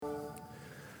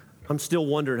I'm still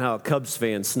wondering how a Cubs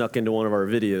fan snuck into one of our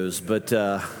videos, but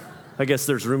I guess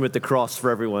there's room at the cross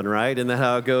for everyone, right? Isn't that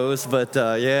how it goes? But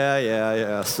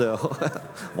yeah. So,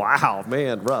 wow,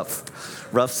 man,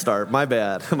 rough start. My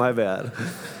bad.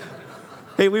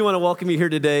 Hey, we want to welcome you here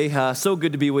today. So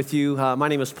good to be with you. My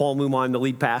name is Paul Muma. I'm the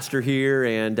lead pastor here.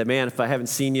 And man, if I haven't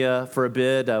seen you for a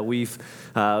bit, we've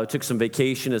took some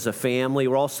vacation as a family.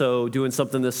 We're also doing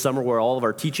something this summer where all of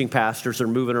our teaching pastors are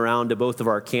moving around to both of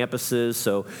our campuses.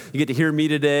 So you get to hear me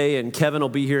today, and Kevin will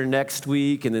be here next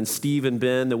week, and then Steve and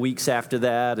Ben the weeks after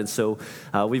that. And so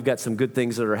we've got some good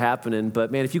things that are happening.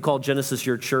 But man, if you call Genesis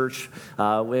your church,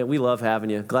 we love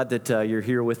having you. Glad that you're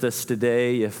here with us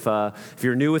today. If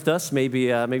you're new with us,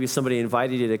 maybe somebody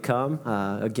invited you to come.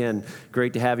 Again,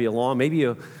 great to have you along. Maybe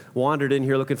you wandered in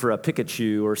here looking for a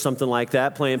Pikachu or something like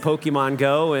that, playing Pokemon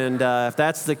Go. And if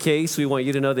that's the case, we want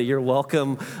you to know that you're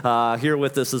welcome here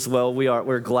with us as well.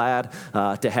 We're glad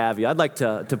to have you. I'd like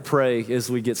to pray as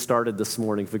we get started this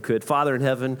morning, if we could. Father in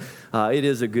heaven, it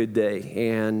is a good day,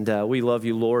 and we love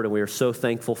you, Lord, and we are so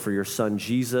thankful for your son,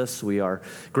 Jesus. We are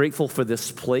grateful for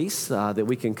this place that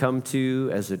we can come to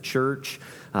as a church.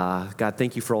 God,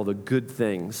 thank you for all the good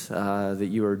things that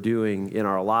you are doing in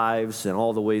our lives and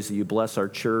all the ways that you bless our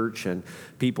church and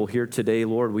people here today,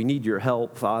 Lord. We need your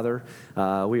help, Father.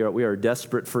 We are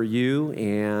desperate for you,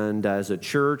 and as a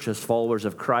church, as followers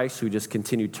of Christ, we just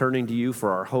continue turning to you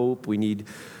for our hope. We need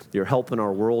your help in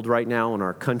our world right now, in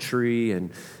our country,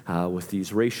 and with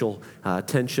these racial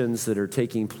tensions that are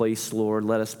taking place, Lord.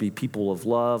 Let us be people of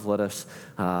love. Let us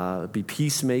be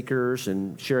peacemakers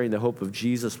and sharing the hope of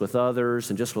Jesus with others,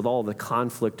 and just with all the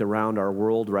conflict around our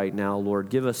world right now, Lord.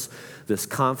 Give us this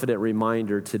confident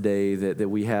reminder today that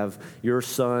we have your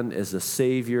Son as a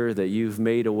Savior, that you've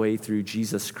made a way through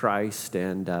Jesus Christ,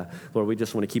 and Lord, we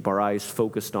just want to keep our eyes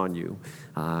focused on you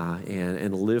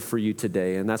and live for you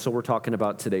today, and that's what we're talking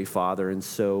about today, Father. And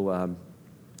so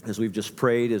as we've just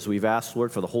prayed, as we've asked,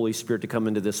 Lord, for the Holy Spirit to come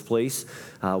into this place,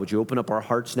 would you open up our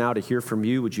hearts now to hear from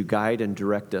you? Would you guide and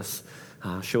direct us?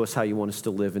 Show us how you want us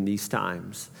to live in these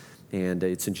times. And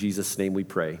it's in Jesus' name we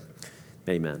pray.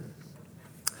 Amen.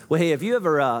 Well, hey, have you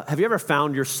ever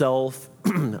found yourself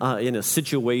in a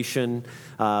situation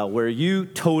where you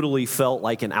totally felt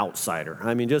like an outsider?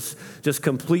 I mean, just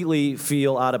completely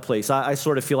feel out of place. I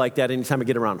sort of feel like that anytime I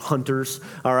get around hunters,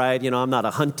 all right? You know, I'm not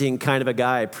a hunting kind of a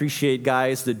guy. I appreciate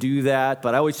guys that do that,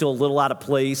 but I always feel a little out of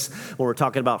place when we're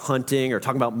talking about hunting or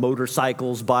talking about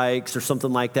motorcycles, bikes, or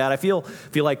something like that. I feel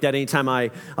like that anytime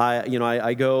I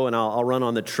go and I'll run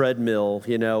on the treadmill,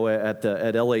 you know, at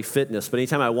LA Fitness, but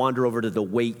anytime I wander over to the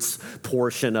weights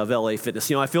portion of LA Fitness,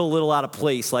 you know, I feel a little out of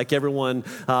place, like everyone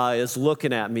is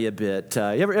looking at me a bit. You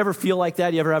ever feel like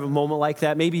that? You ever have a moment like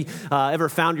that? Maybe ever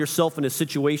found yourself in a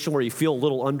situation where you feel a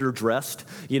little underdressed?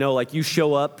 You know, like you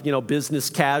show up, you know, business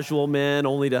casual, man,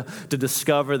 only to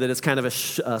discover that it's kind of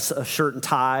a shirt and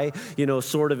tie, you know,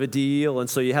 sort of a deal. And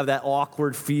so you have that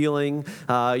awkward feeling,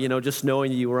 you know, just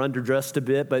knowing you were underdressed a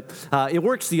bit. But it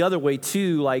works the other way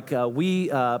too. Like we,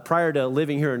 prior to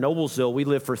living here in Noblesville, we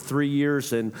lived for 3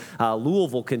 years in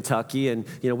Louisville, Kentucky. And,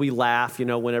 you know, we laugh, you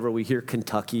know, whenever we hear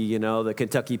Kentucky, you know, the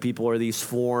Kentucky people are these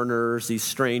foreigners, these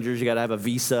strangers. You got to have a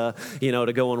visa, you know,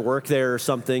 to go and work there or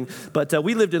something. But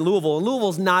we lived in Louisville, and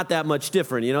Louisville's not that much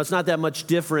different. You know, it's not that much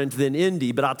different than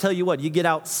Indy. But I'll tell you what, you get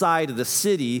outside of the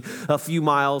city a few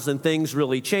miles and things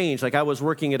really change. Like I was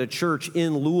working at a church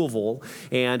in Louisville,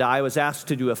 and I was asked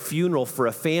to do a funeral for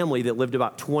a family that lived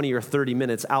about 20 or 30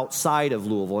 minutes outside of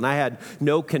Louisville. And I had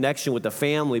no connection with the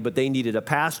family, but they needed a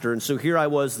pastor. And so here I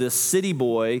was, this city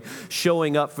boy,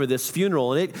 showing up for this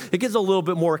funeral. And it gets a little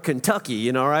bit more Kentucky,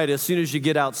 you know, right? As soon as you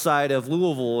get outside of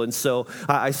Louisville. And so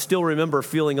I still remember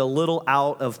feeling a little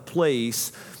out of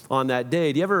place on that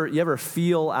day. Do you ever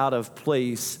feel out of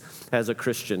place as a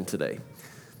Christian today?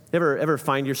 Ever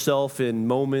find yourself in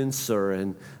moments or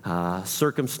in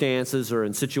circumstances or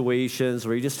in situations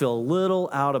where you just feel a little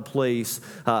out of place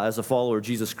as a follower of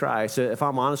Jesus Christ? If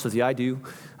I'm honest with you, I do.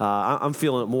 I'm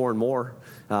feeling it more and more.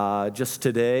 Just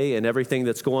today and everything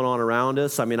that's going on around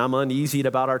us. I mean, I'm uneasy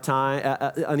about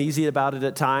it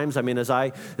at times. I mean, as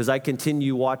I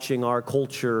continue watching our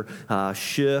culture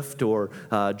shift or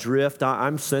drift,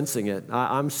 I'm sensing it.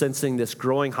 I'm sensing this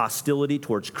growing hostility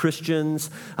towards Christians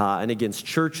and against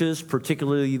churches,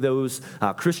 particularly those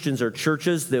Christians or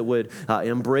churches that would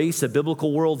embrace a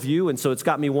biblical worldview. And so it's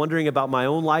got me wondering about my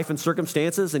own life and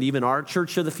circumstances and even our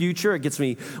church of the future. It gets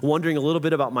me wondering a little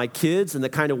bit about my kids and the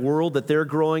kind of world that they're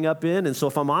growing up in. And so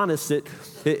if I'm honest,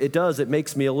 it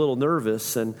makes me a little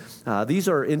nervous. And these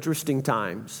are interesting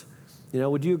times. You know,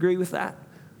 would you agree with that?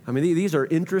 I mean, these are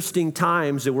interesting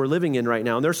times that we're living in right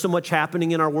now. And there's so much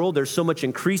happening in our world. There's so much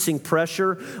increasing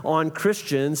pressure on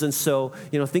Christians. And so,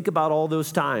 think about all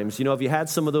those times. Have you had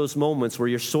some of those moments where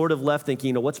you're sort of left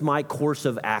thinking, what's my course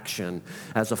of action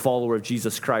as a follower of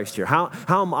Jesus Christ here? How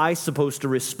am I supposed to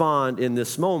respond in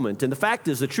this moment? And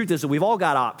the truth is that we've all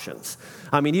got options.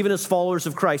 I mean, even as followers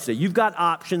of Christ today, you've got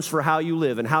options for how you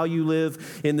live and how you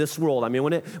live in this world. I mean,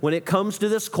 when it comes to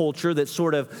this culture that's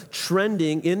sort of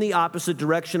trending in the opposite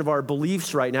direction of our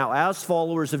beliefs right now, as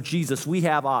followers of Jesus, we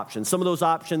have options. Some of those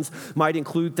options might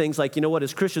include things like,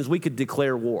 as Christians, we could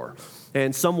declare war.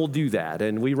 And some will do that.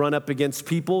 And we run up against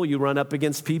people, you run up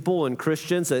against people and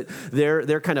Christians that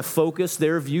their kind of focus,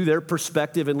 their view, their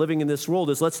perspective in living in this world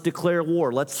is let's declare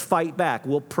war, let's fight back,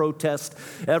 we'll protest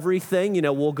everything,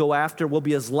 we'll go after, we'll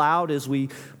be as loud as we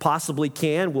possibly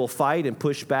can, we'll fight and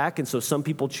push back. And so some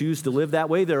people choose to live that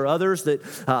way. There are others that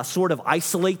sort of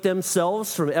isolate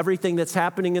themselves from everything that's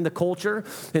happening in the culture.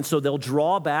 And so they'll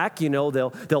draw back,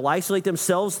 they'll isolate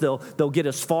themselves, they'll get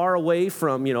as far away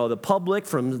from, the public,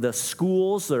 from the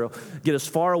schools, they'll get as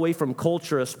far away from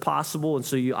culture as possible. And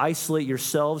so you isolate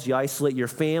yourselves, you isolate your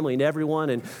family and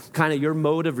everyone, and kind of your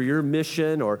motive or your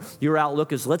mission or your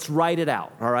outlook is let's ride it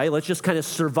out, all right? Let's just kind of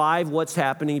survive what's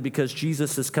happening because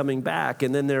Jesus is coming back.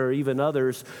 And then there are even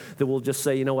others that will just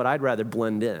say, I'd rather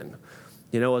blend in.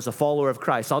 As a follower of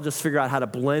Christ, I'll just figure out how to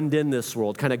blend in this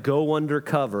world, kind of go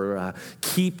undercover,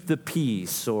 keep the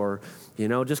peace, or,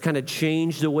 just kind of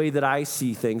change the way that I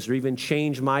see things, or even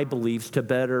change my beliefs to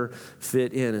better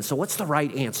fit in. And so what's the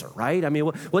right answer, right? I mean,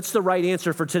 what's the right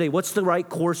answer for today? What's the right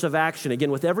course of action? Again,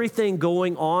 with everything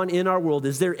going on in our world,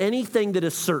 is there anything that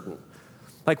is certain?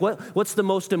 Like what's the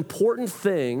most important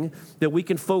thing that we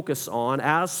can focus on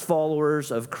as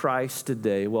followers of Christ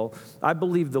today? Well, I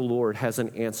believe the Lord has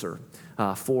an answer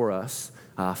for us,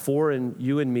 for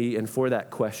you and me, and for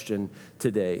that question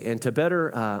today. And to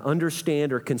better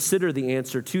understand or consider the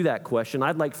answer to that question,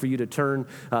 I'd like for you to turn,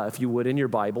 if you would, in your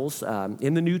Bibles,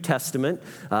 in the New Testament,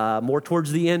 more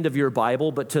towards the end of your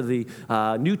Bible, but to the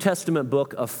New Testament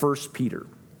book of 1 Peter.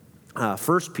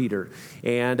 1 Peter.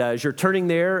 And as you're turning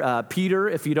there, Peter,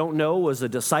 if you don't know, was a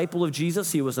disciple of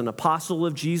Jesus. He was an apostle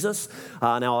of Jesus.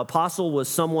 Now, apostle was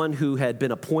someone who had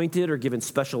been appointed or given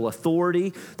special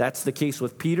authority. That's the case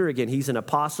with Peter. Again, he's an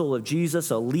apostle of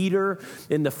Jesus, a leader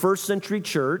in the first century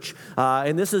church.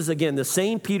 And this is, again, the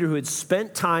same Peter who had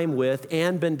spent time with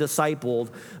and been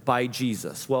discipled by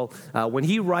Jesus. Well, when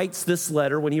he writes this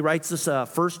letter, when he writes this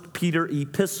 1 Peter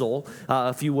epistle,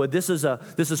 if you would, this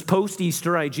is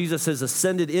post-Easter, right? Jesus has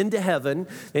ascended into heaven,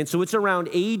 and so it's around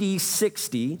AD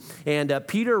 60, and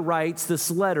Peter writes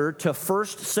this letter to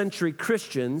first century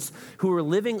Christians who were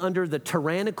living under the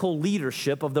tyrannical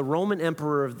leadership of the Roman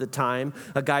emperor of the time,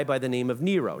 a guy by the name of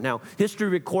Nero. Now, history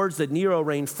records that Nero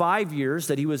reigned 5 years,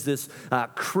 that he was this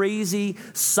crazy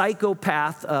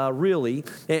psychopath, really,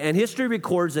 and history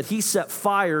records that he set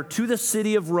fire to the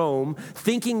city of Rome,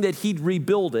 thinking that he'd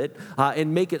rebuild it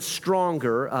and make it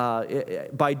stronger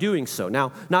by doing so.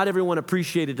 Now, not everyone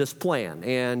appreciated this plan,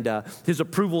 and his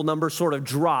approval number sort of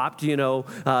dropped,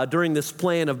 during this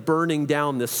plan of burning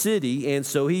down the city, and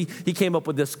so he came up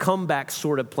with this comeback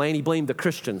sort of plan. He blamed the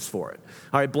Christians for it.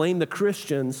 All right, blamed the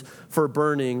Christians for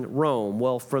burning Rome.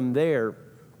 Well, from there,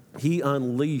 he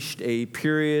unleashed a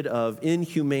period of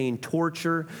inhumane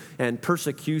torture and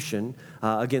persecution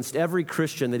against every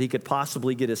Christian that he could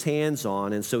possibly get his hands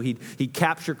on. And so he'd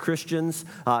capture Christians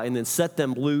and then set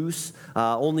them loose,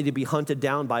 only to be hunted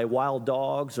down by wild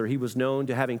dogs, or he was known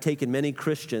to having taken many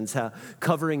Christians,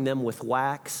 covering them with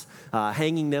wax,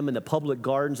 hanging them in the public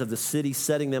gardens of the city,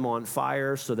 setting them on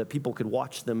fire so that people could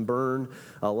watch them burn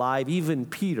alive. Even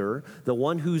Peter, the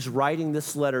one who's writing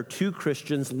this letter to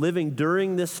Christians living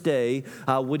during this day,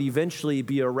 would eventually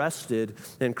be arrested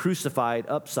and crucified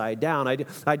upside down.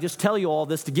 I just tell you all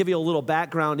this to give you a little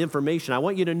background information. I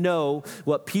want you to know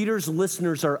what Peter's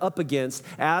listeners are up against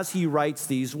as he writes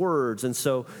these words. And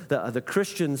so the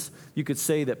Christians, you could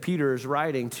say, that Peter is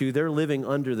writing to, they're living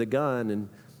under the gun. And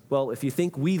well, if you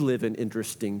think we live in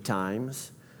interesting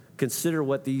times, consider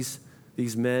what these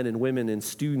men and women and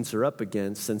students are up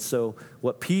against. And so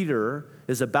what Peter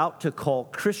is about to call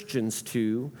Christians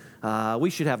to, we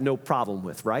should have no problem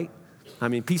with, right? I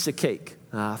mean, piece of cake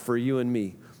for you and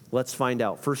me. Let's find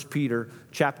out. 1 Peter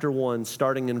chapter 1,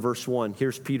 starting in verse 1.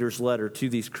 Here's Peter's letter to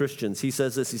these Christians. He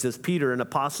says this. He says, Peter, an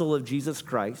apostle of Jesus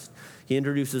Christ. He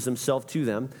introduces himself to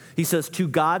them. He says, to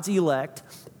God's elect,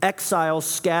 exiles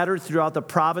scattered throughout the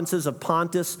provinces of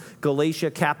Pontus,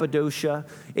 Galatia, Cappadocia,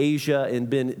 Asia, and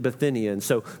Bithynia. And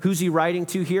so who's he writing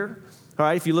to here? All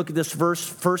right, if you look at this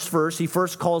first verse, he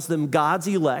first calls them God's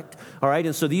elect. All right,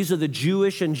 and so these are the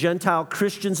Jewish and Gentile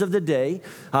Christians of the day.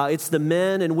 It's the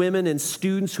men and women and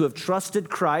students who have trusted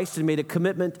Christ and made a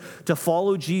commitment to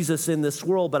follow Jesus in this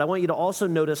world. But I want you to also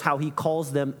notice how he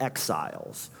calls them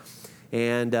exiles.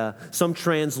 And some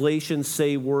translations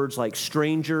say words like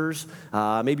strangers.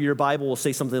 Maybe your Bible will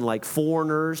say something like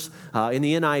foreigners. In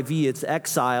the NIV, it's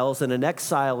exiles, and an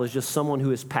exile is just someone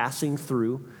who is passing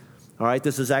through. All right,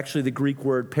 this is actually the Greek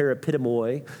word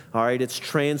peripitomoi. All right, it's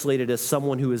translated as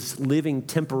someone who is living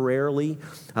temporarily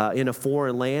in a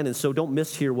foreign land. And so don't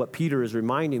mishear what Peter is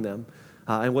reminding them.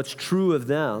 And what's true of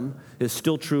them is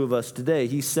still true of us today.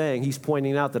 He's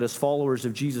pointing out that as followers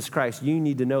of Jesus Christ, you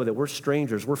need to know that we're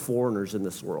strangers, we're foreigners in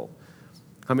this world.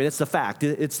 I mean, it's the fact.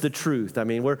 It's the truth. I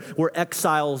mean, we're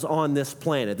exiles on this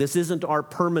planet. This isn't our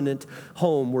permanent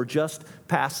home. We're just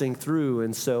passing through.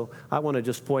 And so I want to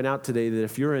just point out today that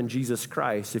if you're in Jesus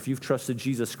Christ, if you've trusted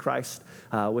Jesus Christ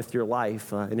with your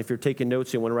life, and if you're taking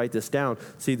notes, you want to write this down.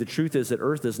 See, the truth is that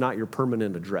earth is not your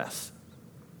permanent address.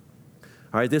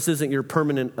 All right, this isn't your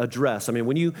permanent address. I mean,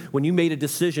 when you made a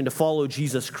decision to follow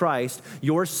Jesus Christ,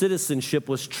 your citizenship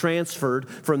was transferred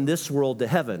from this world to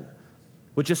heaven,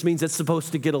 which just means it's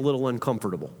supposed to get a little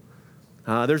uncomfortable.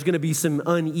 There's going to be some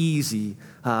uneasy,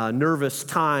 nervous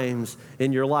times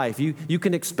in your life. You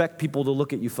can expect people to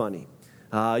look at you funny.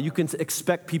 You can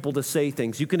expect people to say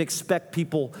things. You can expect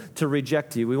people to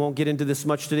reject you. We won't get into this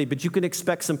much today, but you can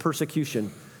expect some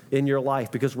persecution in your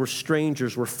life because we're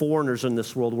strangers, we're foreigners in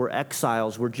this world, we're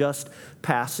exiles, we're just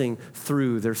passing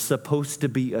through. There's supposed to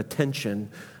be attention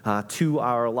to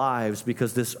our lives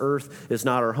because this earth is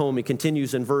not our home. He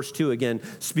continues in verse 2 again,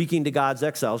 speaking to God's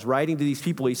exiles, writing to these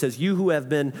people. He says, you who have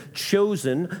been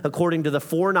chosen according to the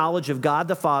foreknowledge of God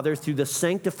the Father through the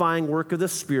sanctifying work of the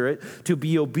Spirit to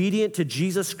be obedient to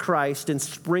Jesus Christ and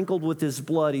sprinkled with his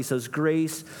blood. He says,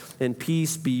 grace and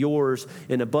peace be yours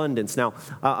in abundance. Now,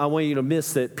 I want you to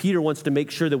miss that Peter wants to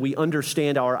make sure that we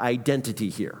understand our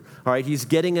identity here. All right, he's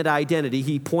getting at identity.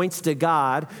 He points to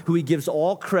God, who he gives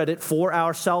all credit for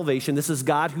our salvation. This is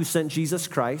God who sent Jesus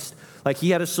Christ. Like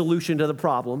he had a solution to the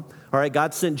problem. All right,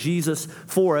 God sent Jesus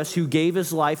for us, who gave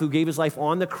his life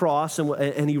on the cross,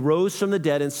 and he rose from the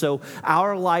dead. And so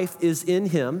our life is in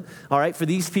him. All right, for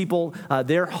these people,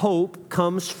 their hope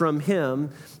comes from him.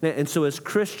 And so as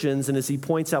Christians, and as he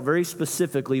points out very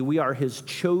specifically, we are his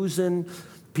chosen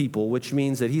people, which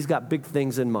means that he's got big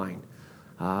things in mind.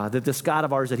 That this God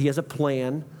of ours, that he has a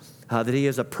plan, that he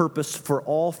has a purpose for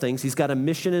all things. He's got a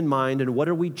mission in mind. And what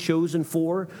are we chosen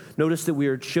for? Notice that we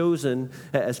are chosen,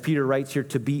 as Peter writes here,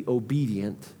 to be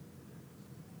obedient.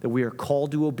 That we are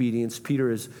called to obedience.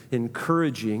 Peter is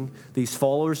encouraging these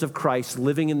followers of Christ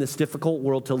living in this difficult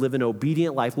world to live an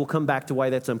obedient life. We'll come back to why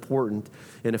that's important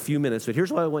in a few minutes. But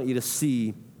here's what I want you to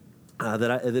see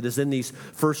that is in these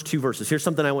first two verses. Here's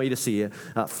something I want you to see.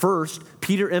 First,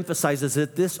 Peter emphasizes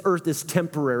that this earth is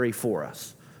temporary for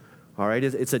us. All right,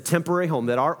 it's a temporary home,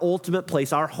 that our ultimate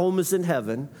place, our home is in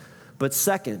heaven. But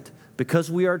second, because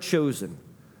we are chosen,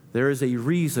 there is a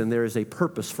reason, there is a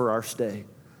purpose for our stay.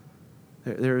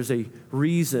 There is a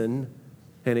reason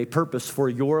and a purpose for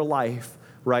your life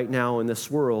right now in this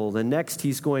world. And next,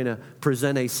 he's going to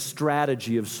present a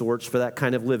strategy of sorts for that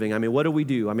kind of living. I mean, what do we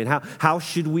do? I mean, how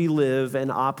should we live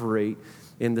and operate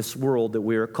in this world that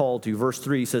we are called to? Verse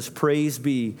 3 says, praise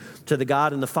be to the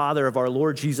God and the Father of our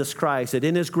Lord Jesus Christ, that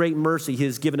in his great mercy he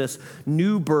has given us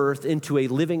new birth into a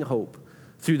living hope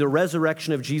through the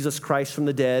resurrection of Jesus Christ from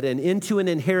the dead, and into an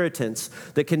inheritance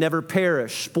that can never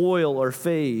perish, spoil, or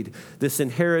fade. This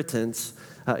inheritance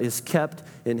is kept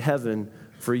in heaven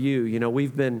for you. You know,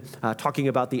 we've been talking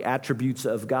about the attributes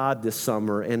of God this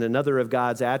summer, and another of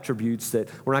God's attributes that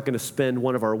we're not going to spend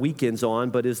one of our weekends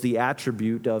on, but is the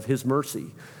attribute of his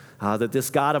mercy. That this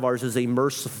God of ours is a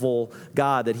merciful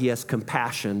God, that he has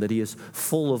compassion, that he is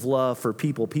full of love for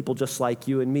people just like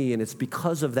you and me. And it's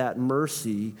because of that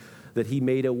mercy that he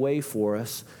made a way for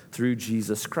us through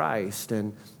Jesus Christ.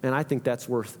 And I think that's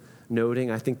worth noting.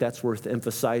 I think that's worth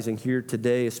emphasizing here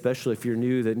today, especially if you're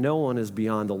new, that no one is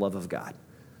beyond the love of God.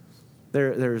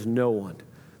 There is no one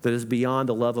that is beyond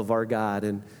the love of our God.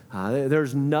 And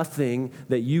there's nothing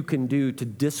that you can do to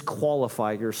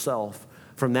disqualify yourself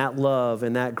from that love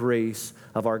and that grace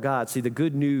of our God. See, the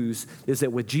good news is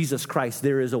that with Jesus Christ,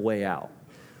 there is a way out.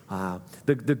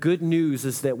 The good news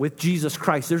is that with Jesus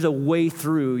Christ, there's a way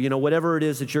through, you know, whatever it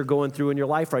is that you're going through in your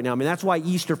life right now. I mean, that's why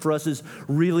Easter for us is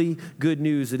really good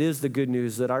news. It is the good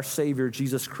news that our Savior,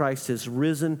 Jesus Christ, has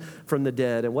risen from the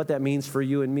dead. And what that means for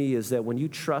you and me is that when you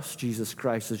trust Jesus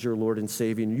Christ as your Lord and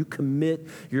Savior, and you commit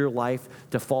your life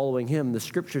to following him, the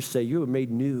scriptures say you are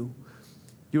made new.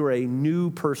 You are a new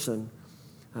person.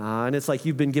 And it's like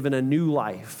you've been given a new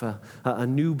life, a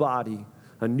new body,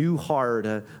 a new heart,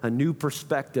 a new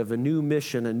perspective, a new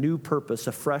mission, a new purpose,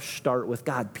 a fresh start with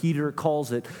God. Peter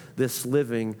calls it this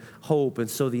living hope. And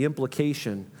so the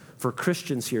implication for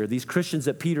Christians here, these Christians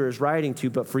that Peter is writing to,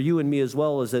 but for you and me as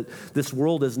well, is that this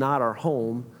world is not our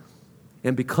home.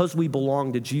 And because we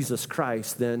belong to Jesus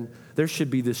Christ, then there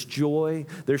should be this joy,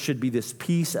 there should be this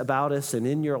peace about us and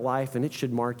in your life, and it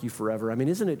should mark you forever. I mean,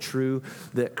 isn't it true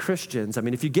that Christians,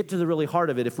 if you get to the really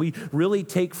heart of it, if we really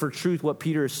take for truth what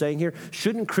Peter is saying here,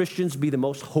 shouldn't Christians be the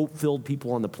most hope-filled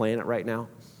people on the planet right now?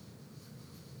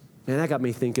 And that got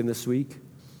me thinking this week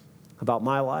about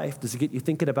my life. Does it get you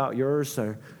thinking about yours?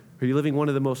 Or are you living one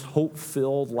of the most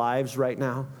hope-filled lives right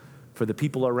now for the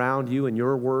people around you in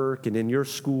your work and in your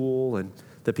school and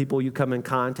the people you come in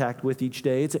contact with each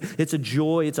day? It's a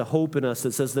joy, it's a hope in us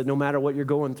that says that no matter what you're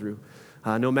going through,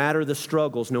 no matter the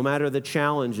struggles, no matter the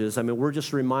challenges, we're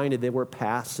just reminded that we're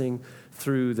passing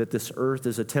through, that this earth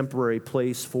is a temporary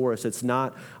place for us. It's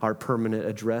not our permanent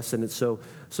address, and it's so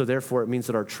therefore it means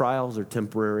that our trials are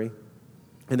temporary,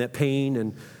 and that pain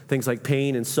and things like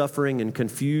pain and suffering and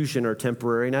confusion are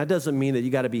temporary. Now, it doesn't mean that you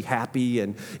got to be happy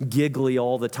and giggly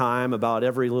all the time about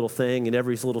every little thing and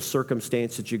every little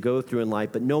circumstance that you go through in life.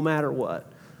 But no matter what,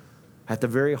 at the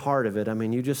very heart of it,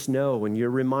 you just know and you're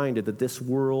reminded that this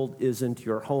world isn't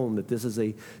your home, that this is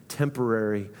a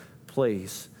temporary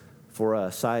place for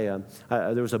us. There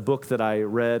was a book that I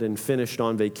read and finished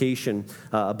on vacation,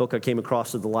 a book I came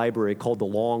across at the library called The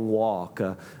Long Walk,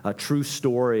 a true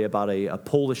story about a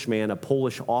Polish man, a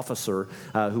Polish officer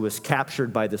who was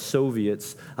captured by the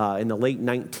Soviets in the late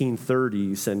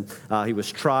 1930s. And he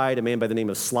was tried, a man by the name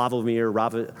of Slavomir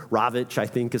Ravich, I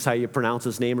think is how you pronounce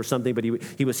his name or something, but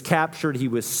he was captured. He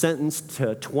was sentenced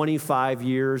to 25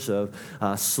 years of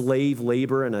slave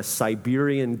labor in a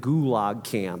Siberian gulag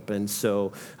camp. And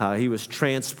so he was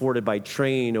transported by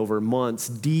train over months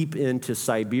deep into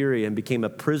Siberia and became a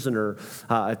prisoner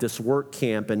at this work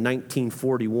camp in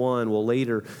 1941. Well,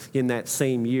 later in that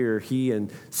same year, he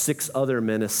and 6 other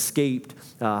men escaped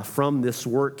from this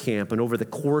work camp. And over the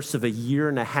course of a year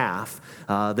and a half,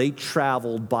 they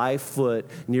traveled by foot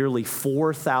nearly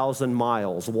 4,000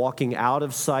 miles, walking out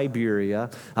of Siberia,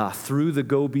 through the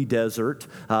Gobi Desert,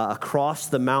 across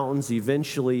the mountains,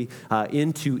 eventually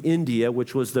into India,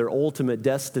 which was their ultimate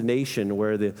destination,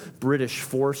 where the British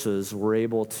forces were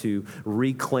able to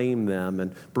reclaim them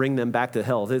and bring them back to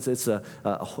health. It's a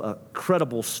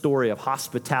incredible story of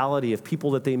hospitality, of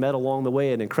people that they met along the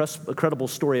way, an incredible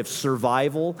story of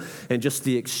survival and just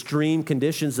the extreme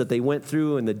conditions that they went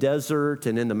through in the desert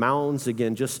and in the mountains,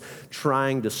 again, just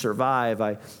trying to survive.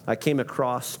 I came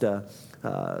across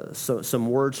some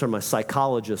words from a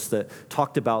psychologist that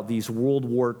talked about these World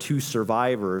War II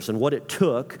survivors and what it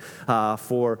took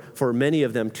for many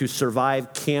of them to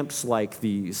survive camps like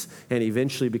these and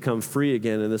eventually become free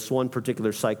again. And this one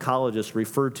particular psychologist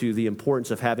referred to the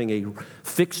importance of having a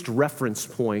fixed reference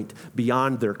point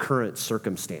beyond their current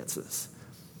circumstances.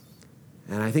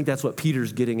 And I think that's what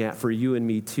Peter's getting at for you and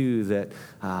me too, that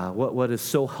what is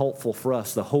so helpful for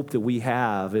us, the hope that we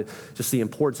have, just the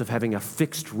importance of having a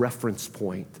fixed reference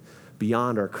point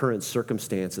beyond our current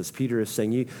circumstances. Peter is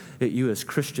saying you as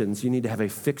Christians, you need to have a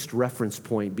fixed reference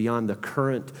point beyond the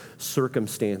current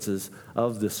circumstances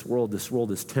of this world. This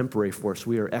world is temporary for us.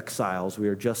 We are exiles. We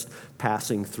are just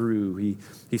passing through.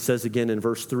 He says again in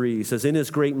verse 3, he says, in his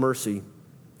great mercy,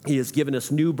 He has given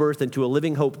us new birth into a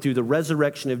living hope through the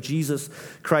resurrection of Jesus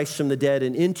Christ from the dead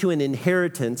and into an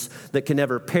inheritance that can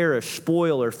never perish,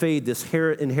 spoil, or fade, this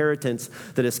inheritance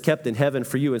that is kept in heaven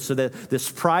for you. And so this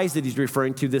prize that he's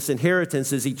referring to, this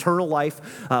inheritance, is eternal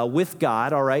life with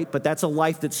God, all right? But that's a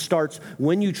life that starts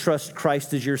when you trust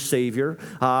Christ as your Savior,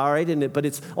 all right? But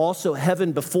it's also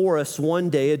heaven before us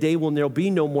one day, a day when there'll be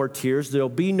no more tears, there'll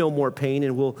be no more pain,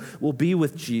 and we'll be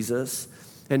with Jesus.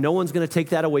 And no one's going to take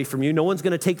that away from you. No one's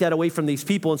going to take that away from these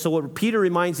people. And so what Peter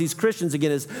reminds these Christians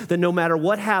again is that no matter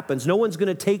what happens, no one's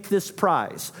going to take this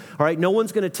prize. All right, no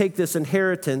one's going to take this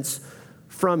inheritance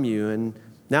from you. And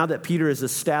now that Peter has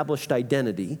established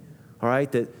identity, all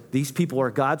right, that these people are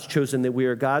God's chosen, that we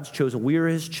are God's chosen, we are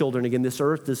his children. Again, this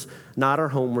earth is not our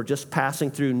home. We're just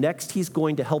passing through. Next, he's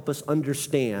going to help us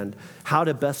understand how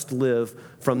to best live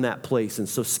from that place. And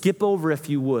so skip over, if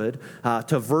you would,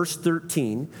 to verse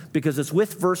 13, because it's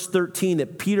with verse 13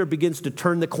 that Peter begins to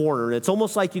turn the corner. And it's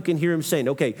almost like you can hear him saying,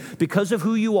 okay, because of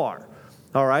who you are,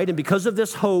 all right, and because of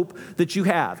this hope that you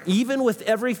have, even with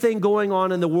everything going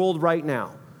on in the world right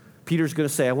now, Peter's going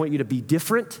to say, I want you to be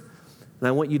different. And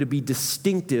I want you to be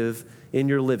distinctive in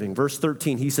your living. Verse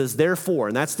 13, he says, therefore,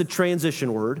 and that's the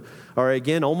transition word. All right,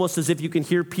 again, almost as if you can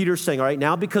hear Peter saying, all right,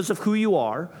 now because of who you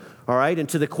are, all right, and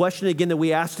to the question again that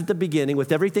we asked at the beginning,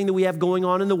 with everything that we have going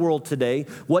on in the world today,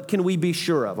 what can we be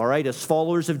sure of, all right, as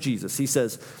followers of Jesus? He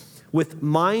says, with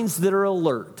minds that are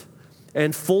alert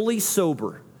and fully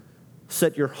sober,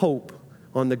 set your hope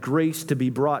on the grace to be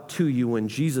brought to you when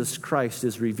Jesus Christ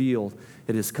is revealed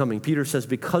at his coming. Peter says,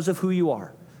 because of who you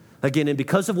are, again, and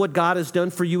because of what God has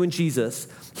done for you in Jesus,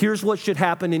 here's what should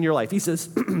happen in your life. He says,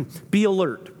 be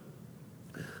alert,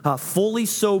 fully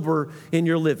sober in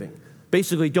your living.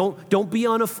 Basically, don't be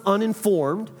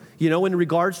uninformed, in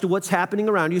regards to what's happening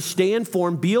around you. Stay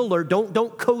informed, be alert,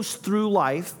 don't coast through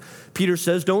life. Peter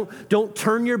says, don't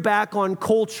turn your back on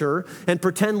culture and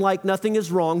pretend like nothing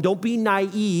is wrong. Don't be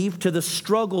naive to the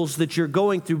struggles that you're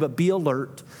going through, but be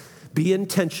alert, be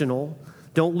intentional.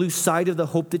 Don't lose sight of the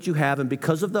hope that you have. And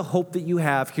because of the hope that you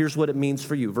have, here's what it means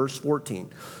for you. Verse 14,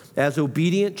 as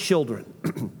obedient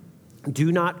children,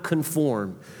 do not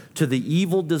conform to the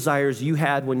evil desires you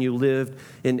had when you lived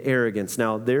in arrogance.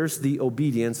 Now, there's the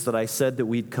obedience that I said that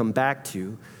we'd come back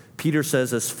to. Peter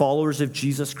says, as followers of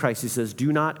Jesus Christ, he says,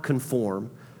 do not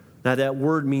conform. Now, that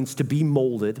word means to be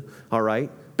molded, all right?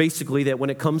 Basically, that when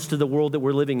it comes to the world that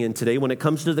we're living in today, when it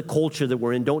comes to the culture that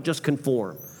we're in, don't just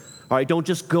conform. All right, don't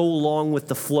just go along with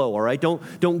the flow, all right?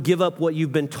 Don't give up what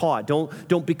you've been taught.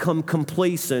 Don't become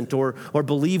complacent or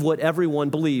believe what everyone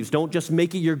believes. Don't just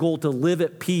make it your goal to live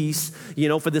at peace,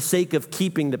 for the sake of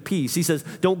keeping the peace. He says,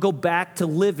 don't go back to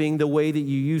living the way that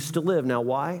you used to live. Now,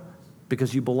 why?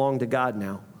 Because you belong to God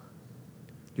now.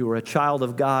 You are a child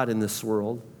of God in this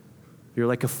world. You're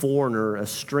like a foreigner, a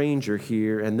stranger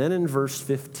here. And then in verse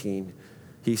 15,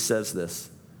 he says this,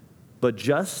 but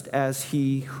just as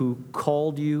he who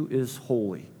called you is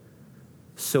holy,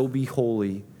 so be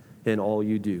holy in all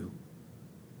you do.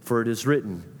 For it is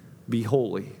written, be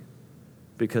holy,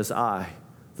 because I,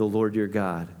 the Lord your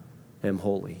God, am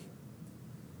holy.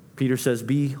 Peter says,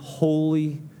 be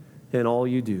holy in all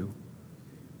you do.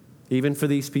 Even for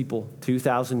these people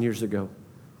 2,000 years ago,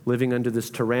 living under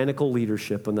this tyrannical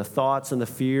leadership and the thoughts and the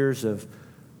fears of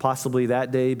possibly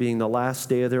that day being the last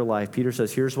day of their life, Peter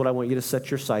says, here's what I want you to set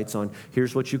your sights on.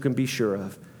 Here's what you can be sure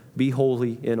of. Be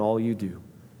holy in all you do.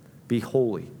 Be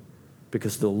holy,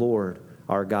 because the Lord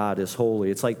our God is holy.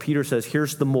 It's like Peter says,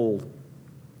 here's the mold.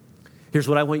 Here's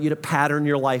what I want you to pattern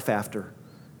your life after.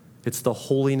 It's the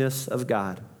holiness of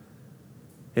God.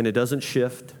 And it doesn't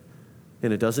shift,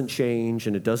 and it doesn't change,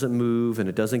 and it doesn't move, and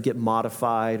it doesn't get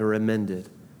modified or amended.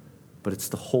 But it's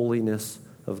the holiness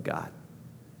of God.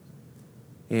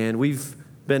 And we've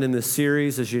been in this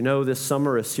series, as you know, this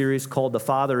summer, a series called The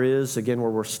Father Is, again,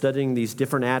 where we're studying these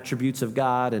different attributes of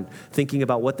God and thinking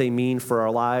about what they mean for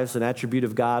our lives. An attribute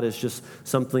of God is just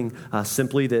something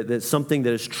simply that's something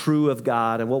that is true of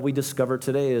God. And what we discover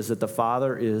today is that the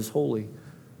Father is holy.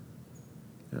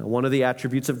 One of the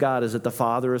attributes of God is that the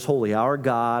Father is holy. Our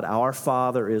God, our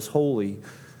Father is holy.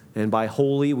 And by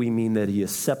holy, we mean that he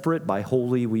is separate. By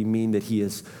holy, we mean that he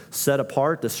is set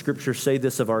apart. The scriptures say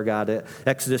this of our God.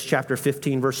 Exodus chapter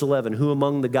 15, verse 11. Who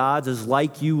among the gods is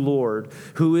like you, Lord?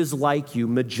 Who is like you,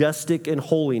 majestic in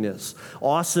holiness,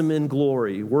 awesome in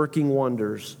glory, working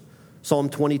wonders?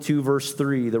 Psalm 22, verse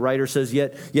 3, the writer says,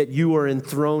 Yet you are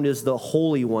enthroned as the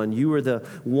Holy One. You are the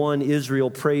one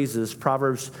Israel praises.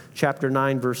 Proverbs chapter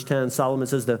 9, verse 10, Solomon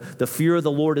says, the fear of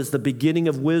the Lord is the beginning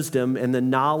of wisdom, and the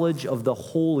knowledge of the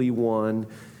Holy One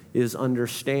is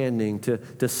understanding.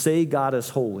 To say God is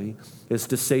holy is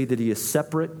to say that he is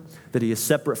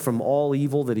separate from all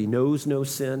evil, that he knows no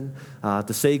sin.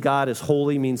 To say God is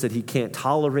holy means that he can't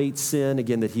tolerate sin,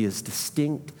 again, that he is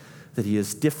distinct, that he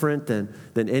is different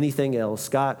than anything else.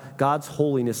 God's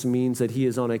holiness means that he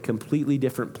is on a completely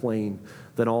different plane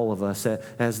than all of us.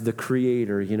 As the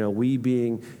creator, we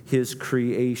being his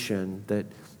creation, that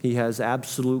he has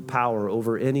absolute power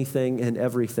over anything and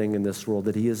everything in this world,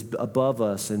 that he is above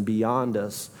us and beyond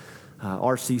us.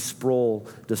 R.C. Sproul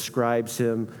describes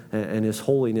him and his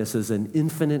holiness as an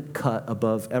infinite cut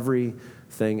above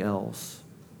everything else.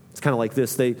 It's kind of like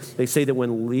this. They say that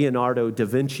when Leonardo da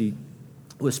Vinci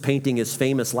was painting his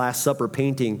famous Last Supper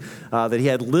painting, that he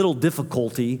had little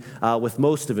difficulty with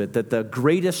most of it, that the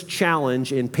greatest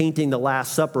challenge in painting the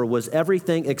Last Supper was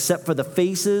everything except for the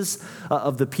faces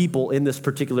of the people in this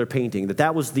particular painting,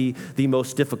 that was the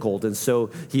most difficult. And so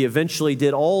he eventually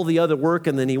did all the other work,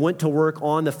 and then he went to work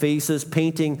on the faces,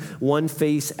 painting one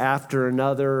face after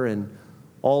another. And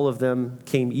All of them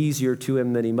came easier to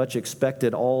him than he much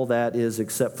expected. All that is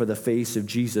except for the face of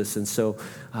Jesus. And so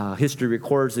history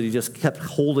records that he just kept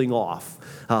holding off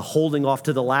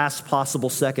to the last possible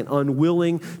second,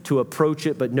 unwilling to approach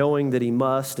it, but knowing that he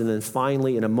must. And then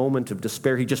finally, in a moment of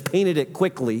despair, he just painted it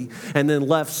quickly and then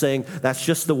left saying, that's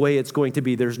just the way it's going to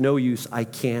be. There's no use. I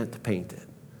can't paint it.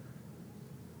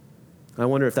 I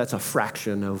wonder if that's a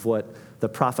fraction of what the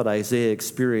prophet Isaiah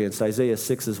experienced. Isaiah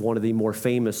 6 is one of the more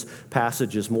famous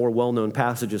passages, more well-known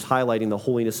passages highlighting the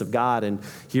holiness of God. And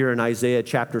here in Isaiah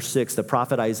chapter 6, the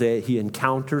prophet Isaiah, he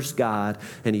encounters God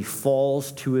and he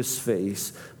falls to his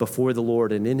face before the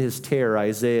Lord. And in his terror,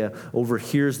 Isaiah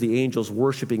overhears the angels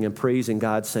worshiping and praising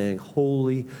God, saying,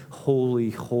 "Holy, holy,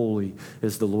 holy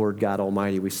is the Lord God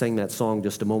Almighty." We sang that song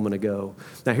just a moment ago.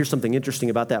 Now, here's something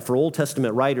interesting about that. For Old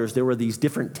Testament writers, there were these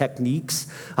different techniques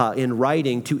in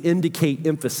writing to indicate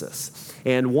emphasis.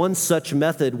 And one such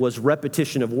method was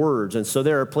repetition of words. And so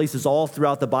there are places all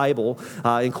throughout the Bible,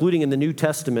 including in the New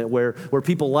Testament, where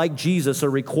people like Jesus are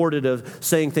recorded of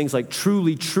saying things like,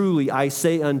 "Truly, truly, I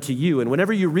say unto you." And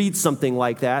whenever you read something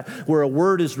like that, where a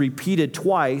word is repeated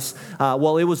twice,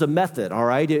 well, it was a method, all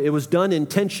right? It was done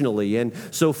intentionally. And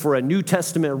so for a New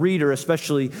Testament reader,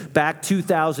 especially back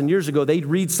 2,000 years ago, they'd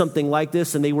read something like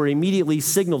this and they were immediately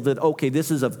signaled that, okay,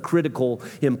 this is of critical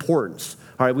importance.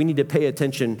 All right, we need to pay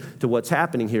attention to what's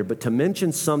happening here. But to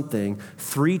mention something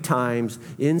 3 times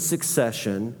in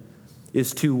succession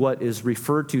is to what is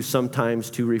referred to sometimes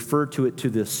to refer to it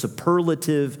to the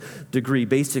superlative degree.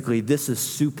 Basically, this is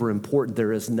super important.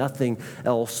 There is nothing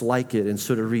else like it. And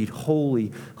so to read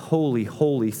holy, holy,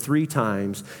 holy 3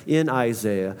 times in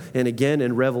Isaiah and again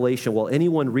in Revelation, well,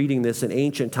 anyone reading this in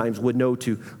ancient times would know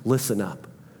to listen up.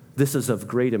 This is of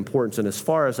great importance, and as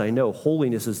far as I know,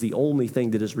 holiness is the only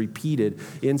thing that is repeated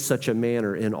in such a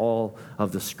manner in all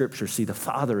of the Scripture. See, the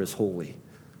Father is holy.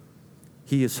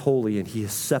 He is holy, and he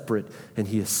is separate, and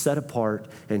he is set apart,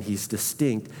 and he's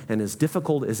distinct. And as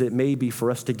difficult as it may be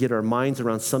for us to get our minds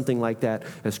around something like that,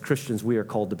 as Christians, we are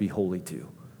called to be holy too.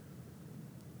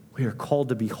 We are called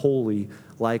to be holy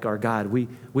like our God. We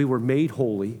were made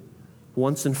holy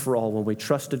once and for all when we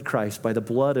trusted Christ by the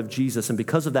blood of Jesus. And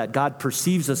because of that, God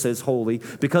perceives us as holy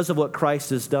because of what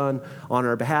Christ has done on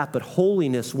our behalf. But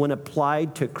holiness, when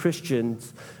applied to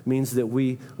Christians, means that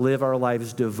we live our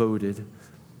lives devoted,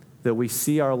 that we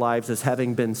see our lives as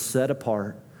having been set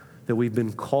apart, that we've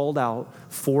been called out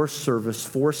for service,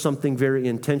 for something very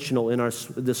intentional in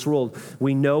this world.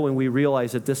 We know and we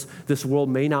realize that this world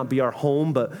may not be our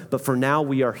home, but for now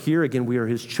we are here. Again, we are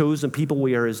his chosen people.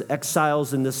 We are his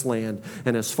exiles in this land.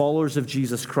 And as followers of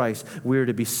Jesus Christ, we are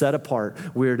to be set apart.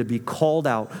 We are to be called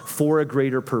out for a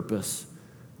greater purpose,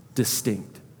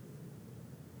 distinct.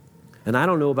 And I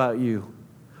don't know about you,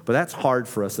 but that's hard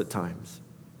for us at times.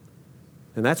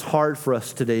 And that's hard for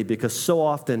us today because so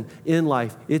often in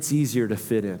life, it's easier to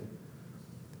fit in.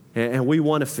 And we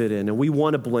want to fit in and we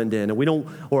want to blend in and we don't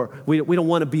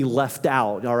want to be left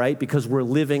out, all right, because we're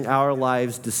living our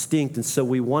lives distinct. And so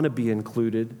we want to be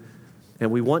included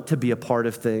and we want to be a part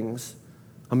of things.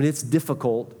 I mean, it's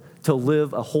difficult to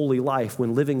live a holy life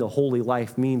when living a holy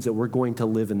life means that we're going to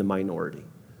live in the minority.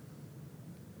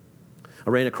 I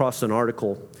ran across an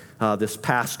article this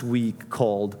past week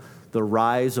called "The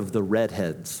Rise of the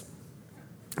Redheads."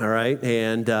 All right.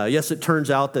 And yes, it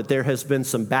turns out that there has been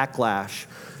some backlash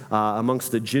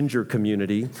amongst the ginger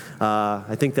community.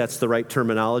 I think that's the right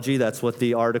terminology. That's what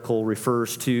the article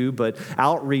refers to. But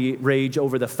outrage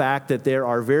over the fact that there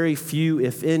are very few,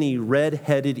 if any,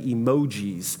 red-headed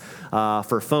emojis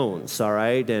for phones, all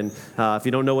right? And if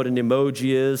you don't know what an emoji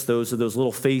is, those are those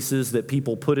little faces that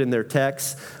people put in their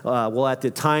texts. Well, at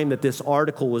the time that this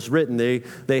article was written,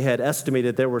 they had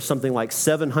estimated there were something like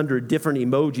 700 different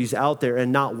emojis out there,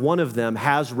 and not one of them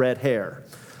has red hair.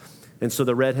 And so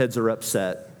the redheads are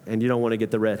upset. And you don't want to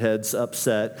get the redheads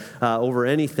upset over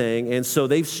anything. And so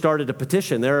they've started a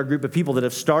petition. There are a group of people that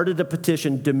have started a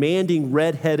petition demanding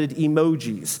redheaded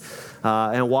emojis.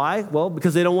 And why? Well,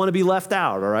 because they don't want to be left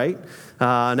out, all right?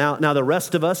 Now the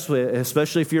rest of us,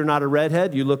 especially if you're not a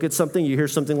redhead, you look at something, you hear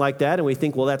something like that, and we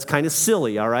think, well, that's kind of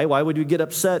silly, all right? Why would we get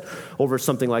upset over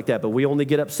something like that? But we only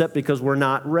get upset because we're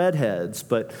not redheads.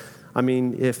 But I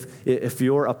mean, if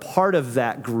you're a part of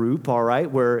that group, all right,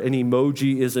 where an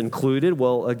emoji is included,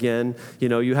 well, again,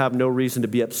 you have no reason to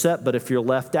be upset. But if you're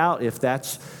left out, if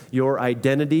that's your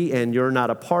identity and you're not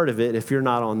a part of it, if you're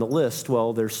not on the list,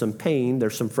 well, there's some pain,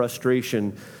 there's some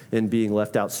frustration in being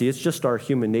left out. See, it's just our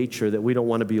human nature that we don't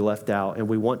want to be left out and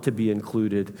we want to be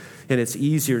included. And it's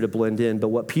easier to blend in. But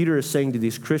what Peter is saying to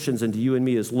these Christians and to you and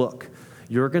me is, look,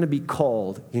 you're going to be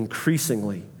called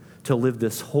increasingly to live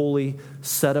this holy,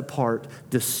 set apart,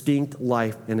 distinct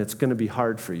life, and it's going to be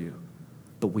hard for you,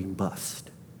 but we must.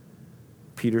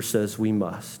 Peter says we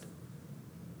must.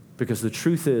 Because the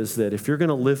truth is that if you're going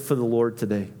to live for the Lord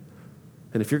today,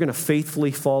 and if you're going to faithfully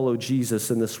follow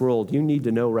Jesus in this world, you need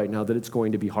to know right now that it's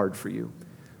going to be hard for you.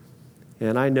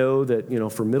 And I know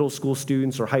that, for middle school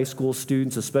students or high school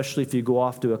students, especially if you go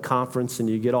off to a conference and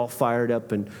you get all fired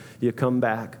up and you come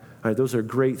back, all right, those are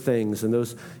great things. And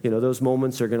those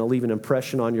moments are going to leave an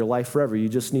impression on your life forever. You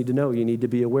just need to know, you need to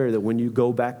be aware that when you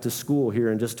go back to school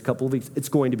here in just a couple of weeks, it's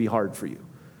going to be hard for you.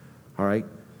 All right?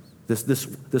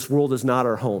 This world is not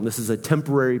our home. This is a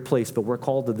temporary place, but we're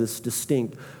called to this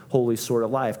distinct, holy sort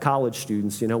of life. College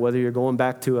students, whether you're going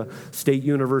back to a state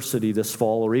university this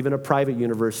fall or even a private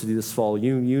university this fall,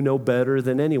 you know better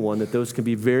than anyone that those can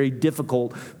be very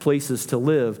difficult places to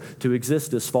live, to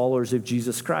exist as followers of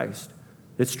Jesus Christ.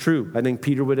 It's true. I think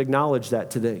Peter would acknowledge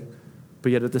that today.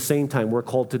 But yet at the same time, we're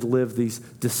called to live these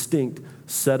distinct,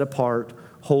 set apart,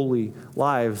 holy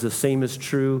lives. The same is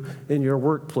true in your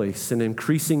workplace in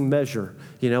increasing measure.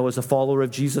 As a follower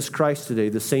of Jesus Christ today,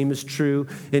 the same is true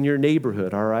in your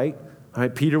neighborhood, all right? All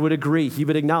right, Peter would agree. He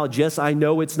would acknowledge, yes, I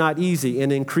know it's not easy.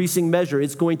 In increasing measure,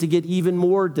 it's going to get even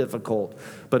more difficult.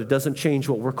 But it doesn't change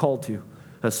what we're called to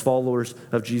as followers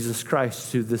of Jesus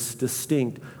Christ, to this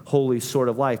distinct, holy sort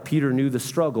of life. Peter knew the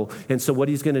struggle. And so what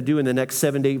he's going to do in the next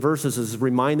 7 to 8 verses is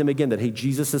remind them again that, hey,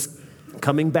 Jesus is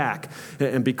coming back.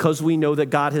 And because we know that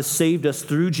God has saved us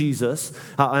through Jesus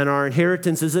and our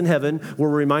inheritance is in heaven, we're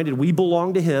reminded we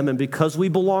belong to him. And because we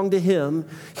belong to him,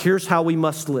 here's how we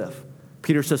must live.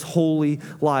 Peter says holy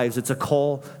lives. It's a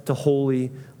call to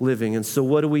holy living. And so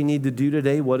what do we need to do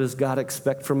today? What does God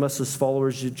expect from us as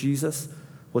followers of Jesus?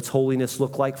 What's holiness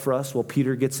look like for us? Well,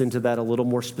 Peter gets into that a little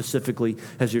more specifically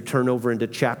as you turn over into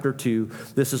chapter 2.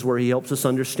 This is where he helps us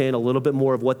understand a little bit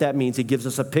more of what that means. He gives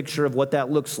us a picture of what that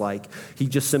looks like. He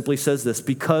just simply says this: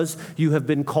 because you have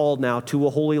been called now to a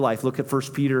holy life. Look at 1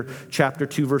 Peter chapter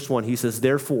 2, verse 1. He says,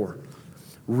 therefore,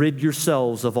 rid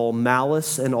yourselves of all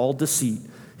malice and all deceit,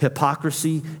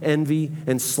 hypocrisy, envy,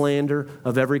 and slander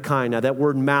of every kind. Now, that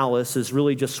word malice is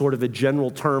really just sort of a general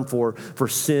term for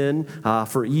sin,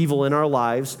 for evil in our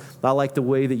lives. I like the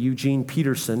way that Eugene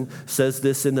Peterson says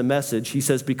this in the Message. He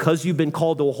says, because you've been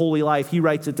called to a holy life, he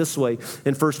writes it this way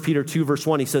in 1 Peter 2, verse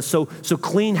 1. He says, so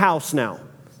clean house now.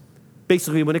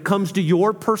 Basically, when it comes to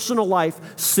your personal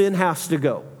life, sin has to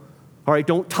go. All right,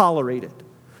 don't tolerate it.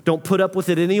 Don't put up with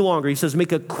it any longer. He says,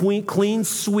 make a clean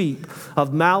sweep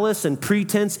of malice and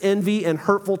pretense, envy, and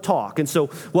hurtful talk. And so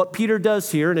what Peter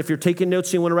does here, and if you're taking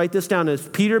notes, you want to write this down, is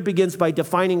Peter begins by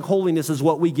defining holiness as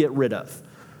what we get rid of.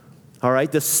 All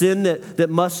right, the sin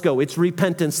that must go. It's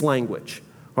repentance language.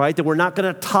 All right, that we're not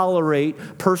going to tolerate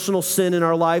personal sin in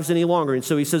our lives any longer. And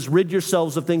so he says, rid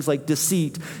yourselves of things like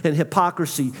deceit and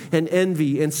hypocrisy and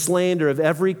envy and slander of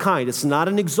every kind. It's not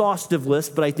an exhaustive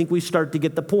list, but I think we start to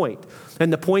get the point.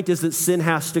 And the point is that sin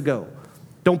has to go.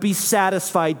 Don't be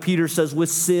satisfied, Peter says,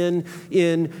 with sin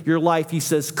in your life. He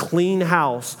says, clean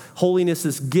house. Holiness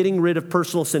is getting rid of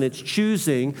personal sin. It's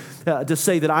choosing to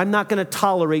say that I'm not going to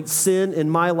tolerate sin in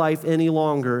my life any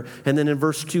longer. And then in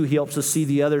verse 2, he helps us see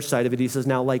the other side of it. He says,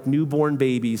 now like newborn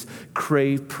babies,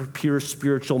 crave pure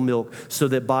spiritual milk so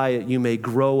that by it you may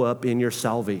grow up in your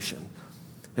salvation.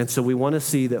 And so we want to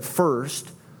see that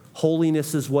first,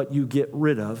 holiness is what you get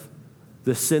rid of.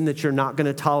 The sin that you're not going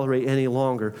to tolerate any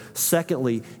longer.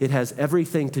 Secondly, it has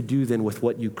everything to do then with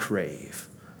what you crave.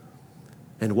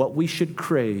 And what we should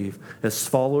crave as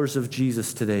followers of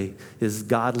Jesus today is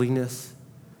godliness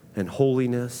and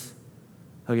holiness.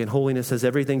 Again, holiness has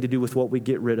everything to do with what we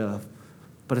get rid of.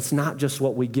 But it's not just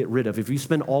what we get rid of. If you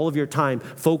spend all of your time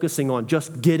focusing on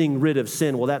just getting rid of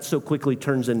sin, well, that so quickly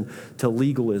turns into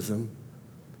legalism.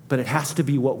 But it has to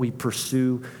be what we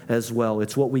pursue as well.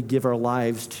 It's what we give our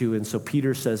lives to. And so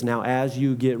Peter says, now as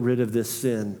you get rid of this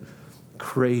sin,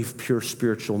 crave pure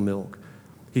spiritual milk.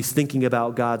 He's thinking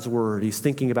about God's word. He's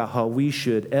thinking about how we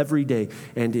should every day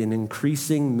and in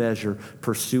increasing measure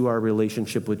pursue our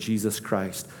relationship with Jesus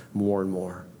Christ more and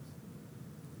more.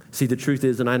 See, the truth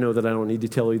is, and I know that I don't need to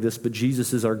tell you this, but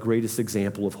Jesus is our greatest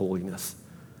example of holiness.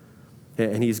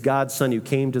 And he's God's son who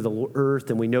came to the earth,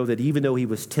 and we know that even though he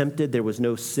was tempted, there was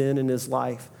no sin in his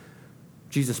life.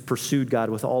 Jesus pursued God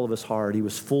with all of his heart. He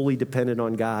was fully dependent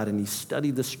on God, and he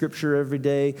studied the scripture every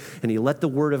day, and he let the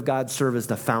word of God serve as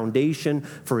the foundation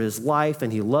for his life,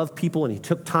 and he loved people, and he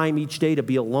took time each day to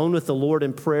be alone with the Lord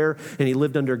in prayer, and he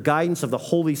lived under guidance of the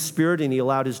Holy Spirit, and he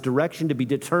allowed his direction to be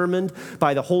determined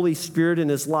by the Holy Spirit in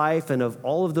his life and of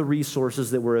all of the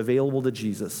resources that were available to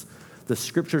Jesus. the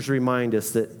scriptures remind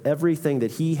us that everything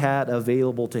that he had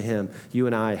available to him, you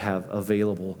and I have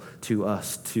available to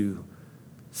us too.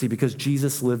 See, because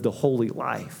Jesus lived a holy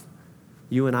life,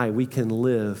 you and I, we can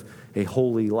live a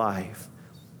holy life.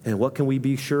 And what can we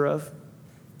be sure of?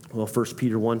 Well, 1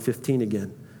 Peter 1:15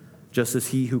 again. Just as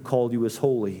he who called you is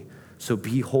holy, so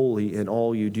be holy in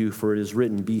all you do, for it is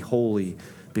written, be holy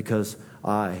because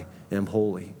I am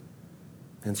holy.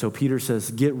 And so Peter says,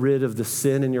 get rid of the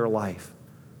sin in your life.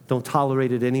 Don't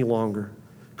tolerate it any longer.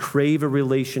 Crave a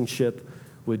relationship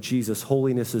with Jesus.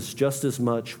 Holiness is just as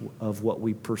much of what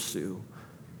we pursue,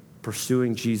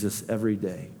 pursuing Jesus every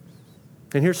day.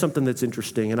 And here's something that's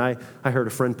interesting, and I heard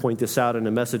a friend point this out in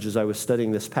a message as I was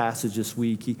studying this passage this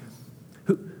week.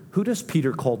 Who does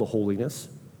Peter call to holiness?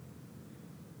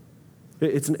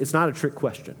 It's not a trick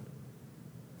question.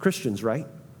 Christians, right?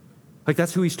 Like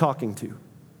that's who he's talking to.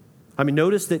 I mean,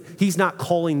 notice that he's not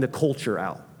calling the culture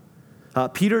out.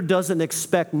 Peter doesn't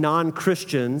expect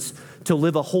non-Christians to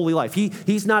live a holy life.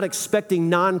 He's not expecting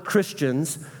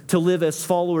non-Christians to live as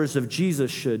followers of Jesus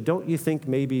should. Don't you think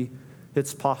maybe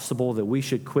it's possible that we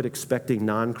should quit expecting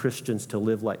non-Christians to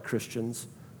live like Christians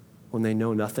when they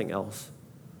know nothing else?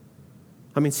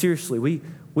 I mean, seriously,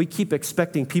 we keep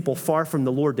expecting people far from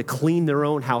the Lord to clean their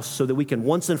own house so that we can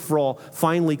once and for all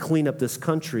finally clean up this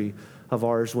country of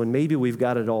ours when maybe we've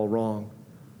got it all wrong.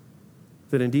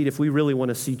 That indeed, if we really want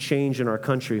to see change in our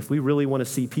country, if we really want to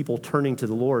see people turning to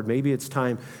the Lord, maybe it's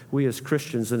time we as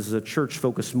Christians and as a church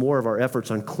focus more of our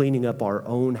efforts on cleaning up our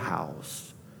own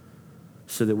house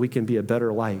so that we can be a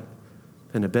better light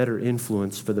and a better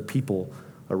influence for the people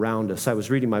around us. I was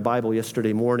reading my Bible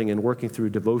yesterday morning and working through a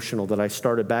devotional that I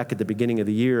started back at the beginning of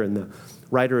the year, and the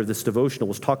writer of this devotional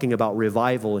was talking about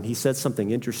revival, and he said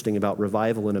something interesting about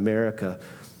revival in America.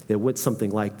 It went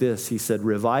something like this. He said,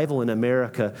 revival in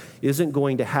America isn't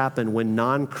going to happen when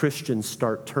non-Christians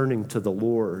start turning to the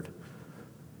Lord.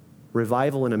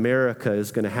 Revival in America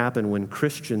is going to happen when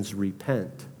Christians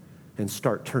repent and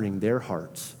start turning their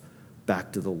hearts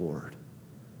back to the Lord.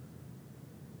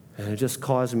 And it just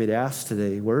caused me to ask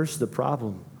today, where's the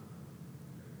problem?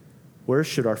 Where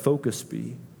should our focus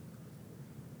be?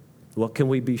 What can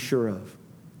we be sure of?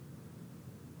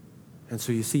 And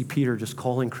so you see Peter just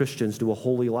calling Christians to a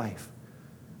holy life,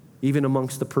 even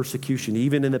amongst the persecution,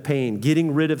 even in the pain,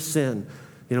 getting rid of sin,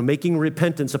 making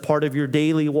repentance a part of your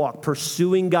daily walk,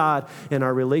 pursuing God, and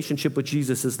our relationship with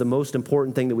Jesus is the most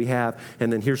important thing that we have.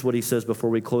 And then here's what he says before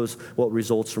we close, what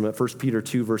results from it. 1 Peter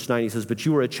 2, verse 9, he says, but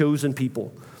you are a chosen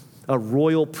people, a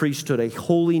royal priesthood, a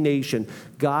holy nation,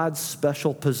 God's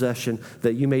special possession,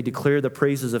 that you may declare the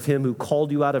praises of him who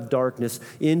called you out of darkness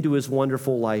into his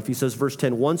wonderful life. He says, verse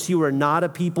 10, once you were not a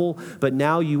people, but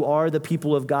now you are the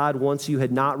people of God. Once you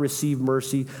had not received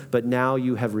mercy, but now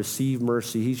you have received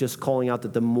mercy. He's just calling out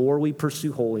that the more we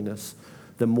pursue holiness,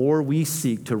 the more we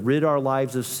seek to rid our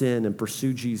lives of sin and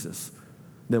pursue Jesus,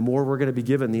 the more we're going to be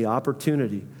given the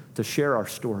opportunity to share our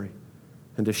story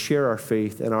and to share our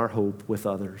faith and our hope with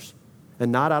others,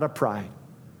 and not out of pride.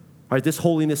 All right, this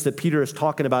holiness that Peter is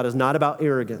talking about is not about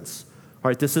arrogance. All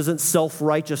right, this isn't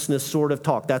self-righteousness sort of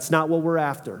talk. That's not what we're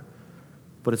after.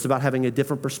 But it's about having a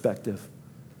different perspective,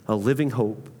 a living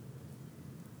hope,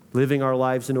 living our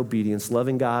lives in obedience,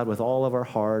 loving God with all of our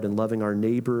heart, and loving our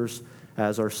neighbors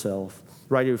as ourselves.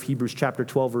 Writer of Hebrews chapter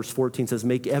 12, verse 14 says,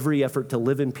 make every effort to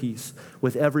live in peace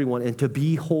with everyone and to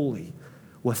be holy.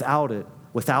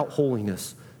 Without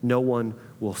holiness, no one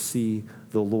will see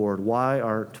the Lord. Why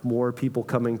aren't more people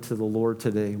coming to the Lord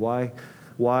today? Why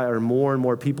are more and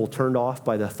more people turned off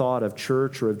by the thought of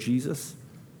church or of Jesus?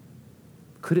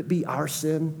 Could it be our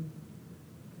sin?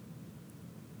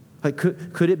 Like,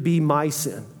 could it be my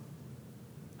sin?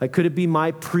 Like, could it be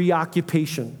my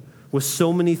preoccupation with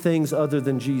so many things other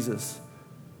than Jesus?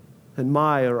 And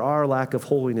my or our lack of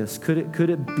holiness? Could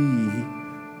it be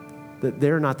that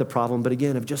they're not the problem, but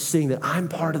again, of just seeing that I'm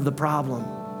part of the problem?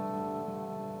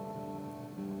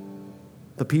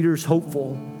 But Peter's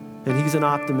hopeful, and he's an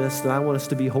optimist, and I want us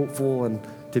to be hopeful and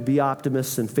to be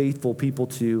optimists and faithful people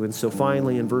too. And so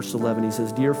finally in verse 11, he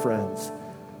says, dear friends,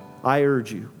 I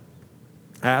urge you,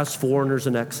 as foreigners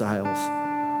and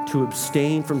exiles, to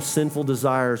abstain from sinful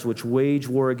desires which wage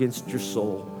war against your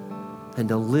soul, and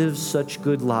to live such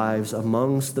good lives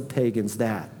amongst the pagans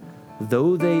that,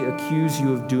 though they accuse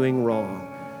you of doing wrong,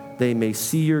 they may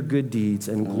see your good deeds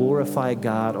and glorify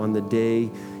God on the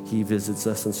day he visits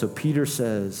us. And so Peter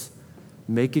says,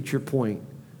 make it your point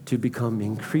to become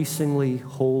increasingly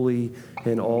holy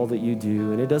in all that you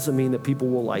do. And it doesn't mean that people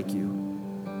will like you.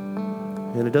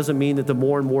 And it doesn't mean that the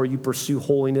more and more you pursue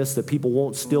holiness, that people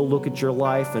won't still look at your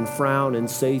life and frown and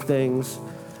say things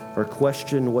or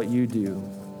question what you do.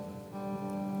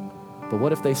 But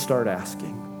what if they start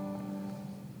asking?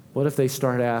 What if they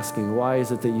start asking, why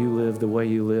is it that you live the way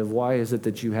you live? Why is it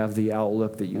that you have the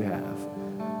outlook that you have?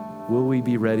 Will we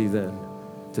be ready then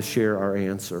to share our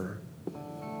answer?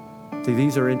 See,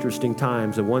 these are interesting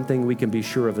times, and one thing we can be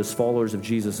sure of as followers of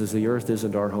Jesus is the earth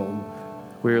isn't our home.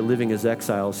 We are living as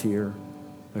exiles here.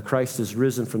 Christ has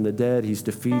risen from the dead. He's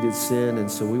defeated sin,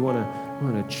 and so we want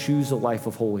to choose a life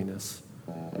of holiness,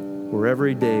 where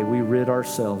every day we rid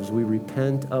ourselves, we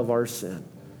repent of our sin,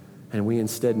 and we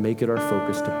instead make it our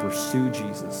focus to pursue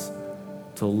Jesus,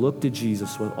 to look to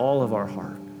Jesus with all of our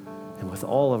heart and with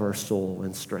all of our soul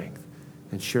and strength,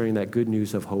 and sharing that good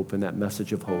news of hope and that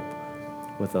message of hope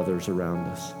with others around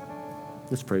us.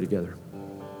 Let's pray together.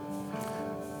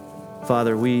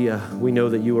 Father, we know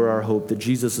that you are our hope, that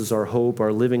Jesus is our hope,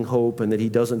 our living hope, and that he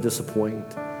doesn't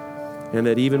disappoint. And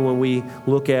that even when we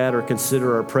look at or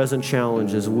consider our present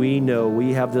challenges, we know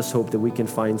we have this hope that we can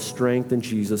find strength in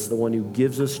Jesus, the one who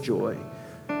gives us joy.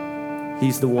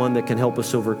 He's the one that can help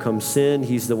us overcome sin.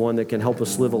 He's the one that can help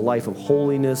us live a life of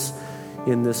holiness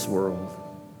in this world.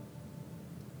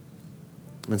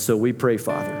 And so we pray,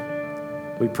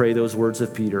 Father, we pray those words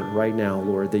of Peter right now,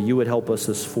 Lord, that you would help us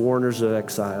as foreigners or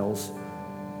exiles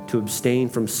to abstain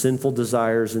from sinful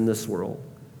desires in this world.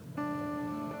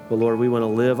 But Lord, we want to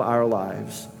live our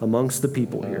lives amongst the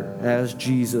people here as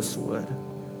Jesus would.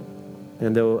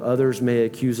 And though others may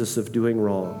accuse us of doing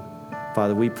wrong,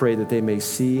 Father, we pray that they may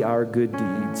see our good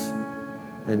deeds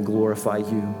and glorify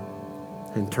you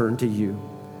and turn to you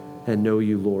and know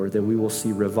you, Lord, that we will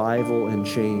see revival and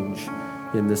change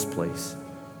in this place.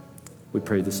 We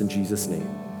pray this in Jesus'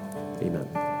 name.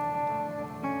 Amen.